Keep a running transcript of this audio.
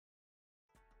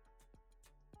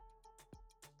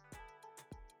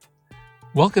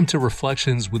Welcome to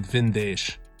Reflections with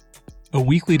VinDesh, a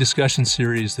weekly discussion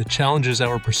series that challenges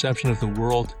our perception of the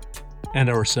world and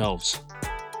ourselves.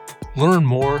 Learn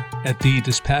more at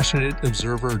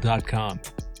thedispassionateobserver.com.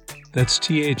 That's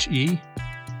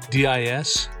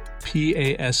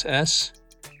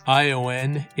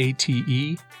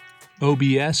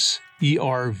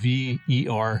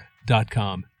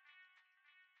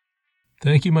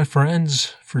Thank you, my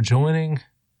friends, for joining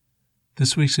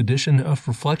this week's edition of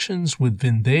Reflections with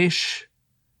VinDesh.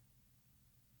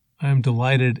 I am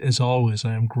delighted, as always.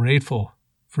 I am grateful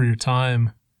for your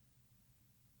time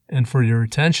and for your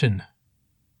attention.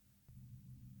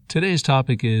 Today's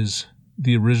topic is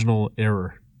the original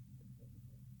error.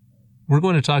 We're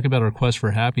going to talk about our quest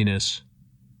for happiness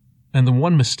and the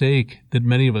one mistake that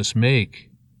many of us make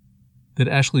that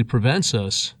actually prevents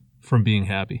us from being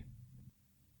happy.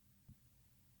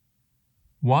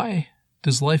 Why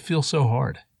does life feel so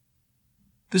hard?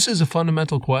 This is a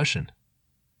fundamental question.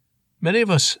 Many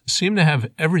of us seem to have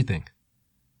everything,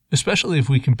 especially if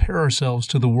we compare ourselves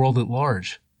to the world at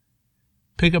large.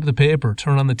 Pick up the paper,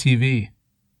 turn on the TV.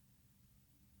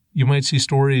 You might see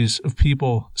stories of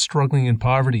people struggling in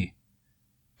poverty,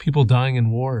 people dying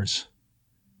in wars,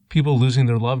 people losing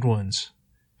their loved ones,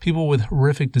 people with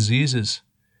horrific diseases,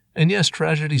 and yes,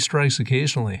 tragedy strikes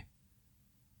occasionally.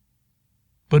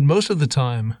 But most of the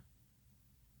time,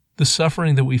 the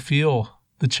suffering that we feel,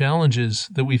 the challenges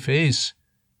that we face,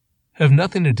 have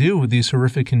nothing to do with these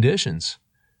horrific conditions.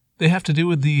 They have to do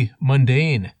with the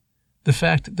mundane, the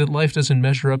fact that life doesn't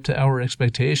measure up to our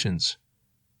expectations,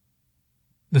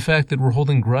 the fact that we're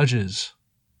holding grudges,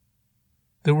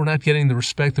 that we're not getting the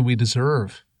respect that we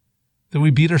deserve, that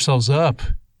we beat ourselves up,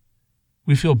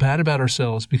 we feel bad about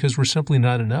ourselves because we're simply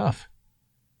not enough.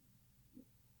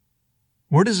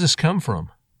 Where does this come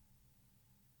from?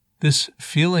 This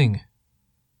feeling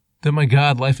that, my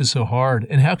God, life is so hard,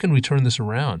 and how can we turn this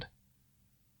around?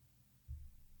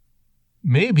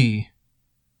 Maybe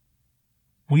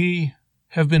we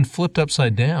have been flipped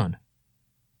upside down.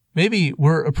 Maybe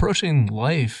we're approaching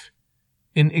life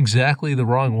in exactly the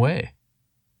wrong way.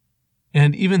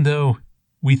 And even though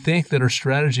we think that our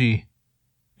strategy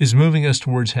is moving us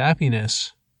towards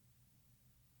happiness,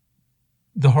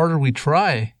 the harder we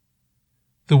try,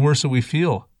 the worse that we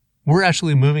feel. We're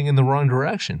actually moving in the wrong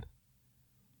direction.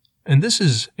 And this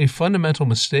is a fundamental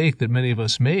mistake that many of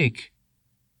us make.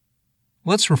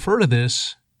 Let's refer to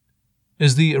this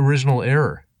as the original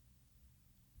error,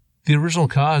 the original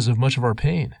cause of much of our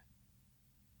pain.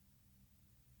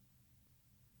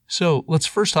 So let's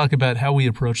first talk about how we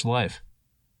approach life.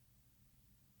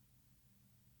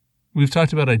 We've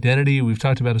talked about identity. We've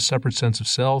talked about a separate sense of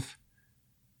self.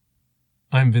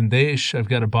 I'm VinDesh. I've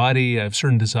got a body. I have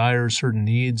certain desires, certain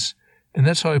needs, and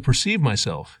that's how I perceive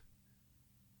myself.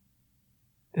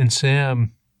 And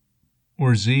Sam,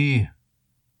 or Z,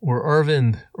 or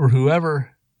Arvind, or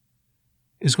whoever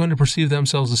is going to perceive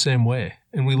themselves the same way.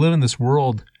 And we live in this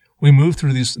world. We move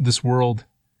through this world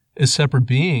as separate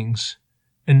beings,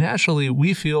 and naturally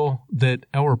we feel that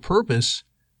our purpose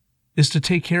is to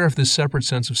take care of this separate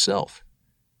sense of self.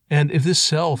 And if this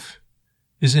self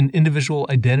is an individual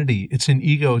identity, it's an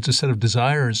ego, it's a set of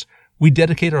desires, we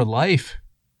dedicate our life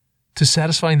to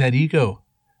satisfying that ego,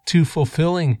 to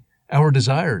fulfilling our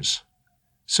desires.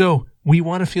 So we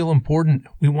want to feel important.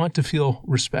 We want to feel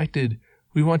respected.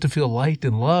 We want to feel liked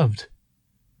and loved.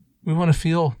 We want to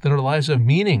feel that our lives have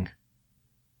meaning.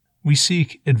 We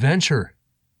seek adventure.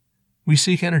 We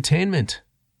seek entertainment.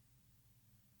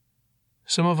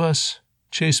 Some of us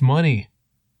chase money.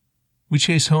 We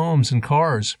chase homes and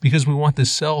cars because we want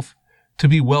this self to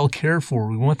be well cared for.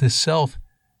 We want this self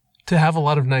to have a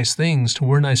lot of nice things, to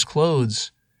wear nice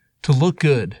clothes, to look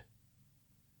good,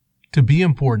 to be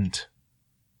important.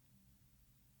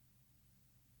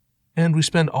 And we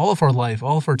spend all of our life,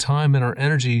 all of our time and our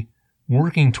energy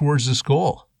working towards this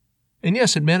goal. And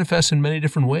yes, it manifests in many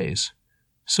different ways.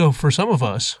 So for some of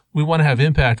us, we want to have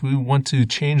impact. We want to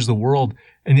change the world.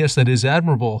 And yes, that is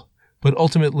admirable. But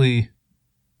ultimately,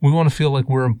 we want to feel like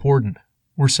we're important.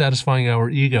 We're satisfying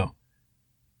our ego.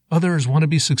 Others want to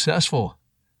be successful.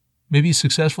 Maybe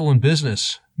successful in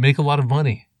business, make a lot of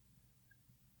money.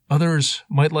 Others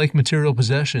might like material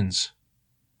possessions.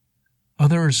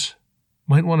 Others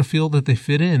might want to feel that they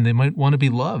fit in. They might want to be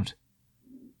loved.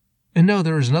 And no,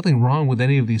 there is nothing wrong with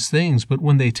any of these things, but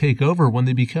when they take over, when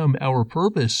they become our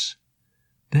purpose,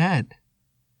 that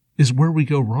is where we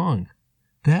go wrong.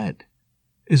 That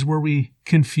is where we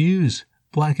confuse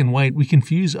black and white. We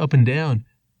confuse up and down,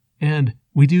 and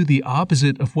we do the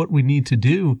opposite of what we need to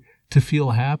do to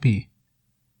feel happy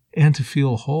and to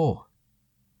feel whole.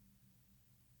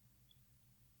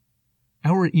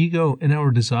 Our ego and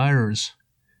our desires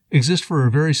exist for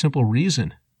a very simple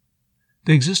reason.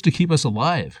 They exist to keep us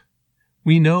alive.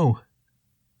 We know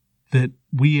that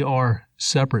we are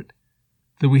separate,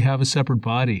 that we have a separate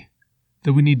body,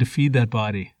 that we need to feed that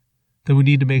body, that we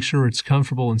need to make sure it's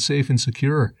comfortable and safe and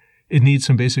secure. It needs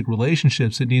some basic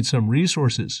relationships. It needs some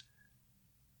resources.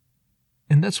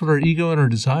 And that's what our ego and our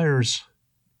desires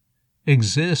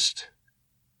exist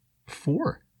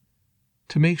for,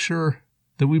 to make sure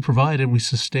that we provide and we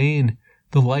sustain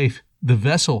the life, the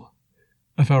vessel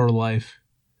of our life,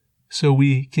 so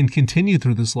we can continue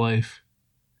through this life.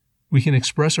 We can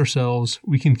express ourselves,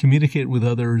 we can communicate with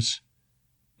others,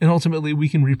 and ultimately we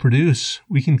can reproduce,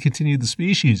 we can continue the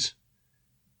species.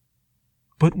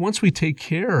 But once we take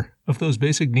care of those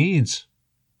basic needs,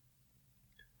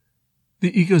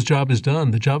 the ego's job is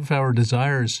done. The job of our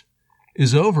desires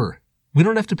is over. We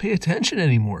don't have to pay attention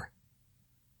anymore.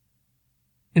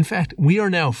 In fact, we are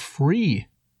now free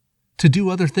to do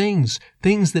other things,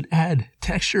 things that add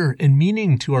texture and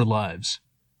meaning to our lives.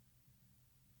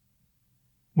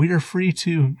 We are free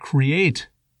to create.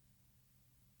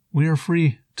 We are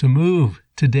free to move,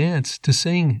 to dance, to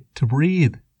sing, to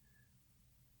breathe,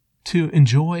 to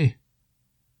enjoy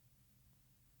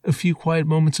a few quiet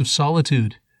moments of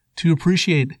solitude, to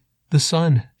appreciate the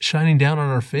sun shining down on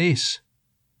our face,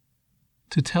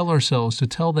 to tell ourselves, to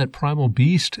tell that primal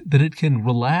beast that it can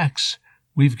relax.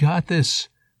 We've got this.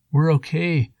 We're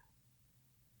okay.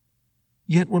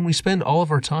 Yet when we spend all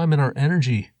of our time and our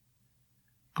energy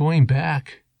going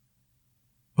back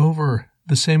over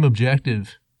the same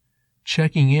objective,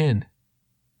 checking in,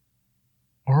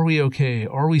 are we okay?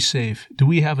 Are we safe? Do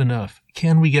we have enough?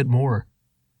 Can we get more?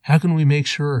 How can we make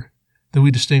sure that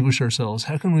we distinguish ourselves?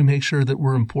 How can we make sure that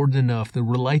we're important enough, that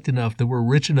we're liked enough, that we're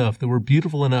rich enough, that we're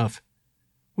beautiful enough?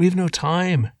 We have no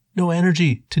time, no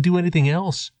energy to do anything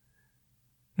else.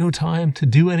 No time to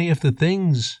do any of the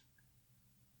things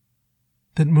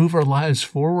that move our lives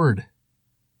forward,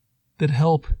 that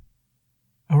help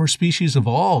our species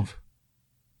evolve.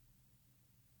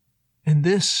 And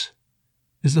this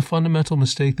is the fundamental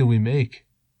mistake that we make.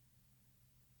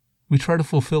 We try to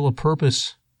fulfill a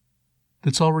purpose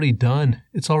that's already done.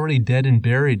 It's already dead and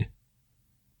buried.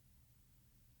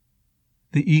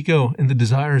 The ego and the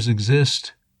desires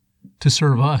exist to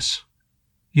serve us,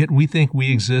 yet we think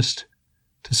we exist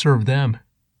to serve them.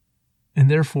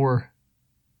 And therefore,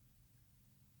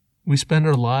 we spend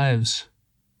our lives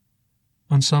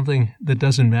on something that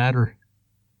doesn't matter,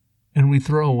 and we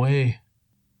throw away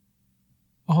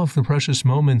all of the precious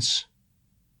moments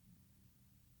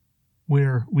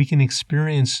where we can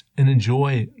experience and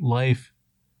enjoy life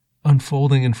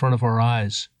unfolding in front of our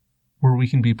eyes, where we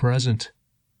can be present.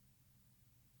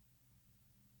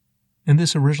 And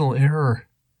this original error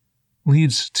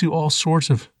leads to all sorts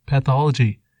of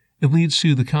pathology. It leads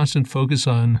to the constant focus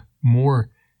on more.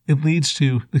 It leads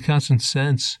to the constant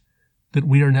sense that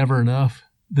we are never enough,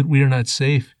 that we are not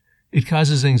safe. It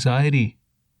causes anxiety.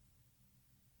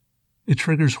 It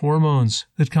triggers hormones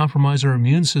that compromise our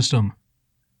immune system,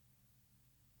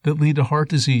 that lead to heart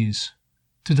disease,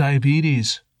 to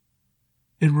diabetes.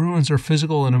 It ruins our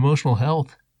physical and emotional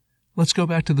health. Let's go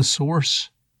back to the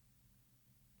source.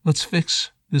 Let's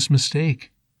fix this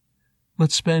mistake.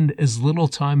 Let's spend as little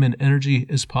time and energy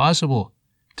as possible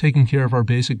taking care of our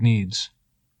basic needs.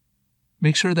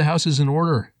 Make sure the house is in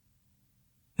order,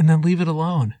 and then leave it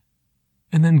alone,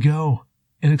 and then go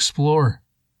and explore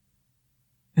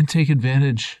and take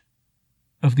advantage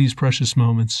of these precious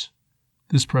moments,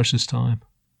 this precious time.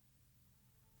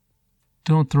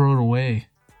 Don't throw it away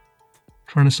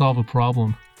trying to solve a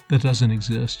problem that doesn't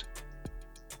exist.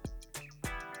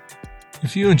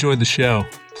 If you enjoyed the show,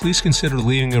 please consider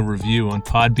leaving a review on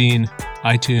Podbean,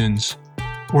 iTunes,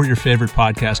 or your favorite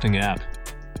podcasting app.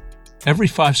 Every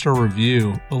 5-star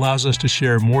review allows us to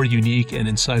share more unique and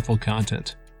insightful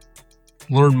content.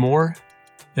 Learn more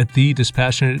at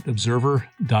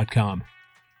thedispassionateobserver.com.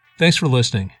 Thanks for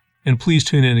listening, and please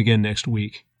tune in again next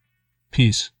week.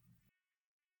 Peace.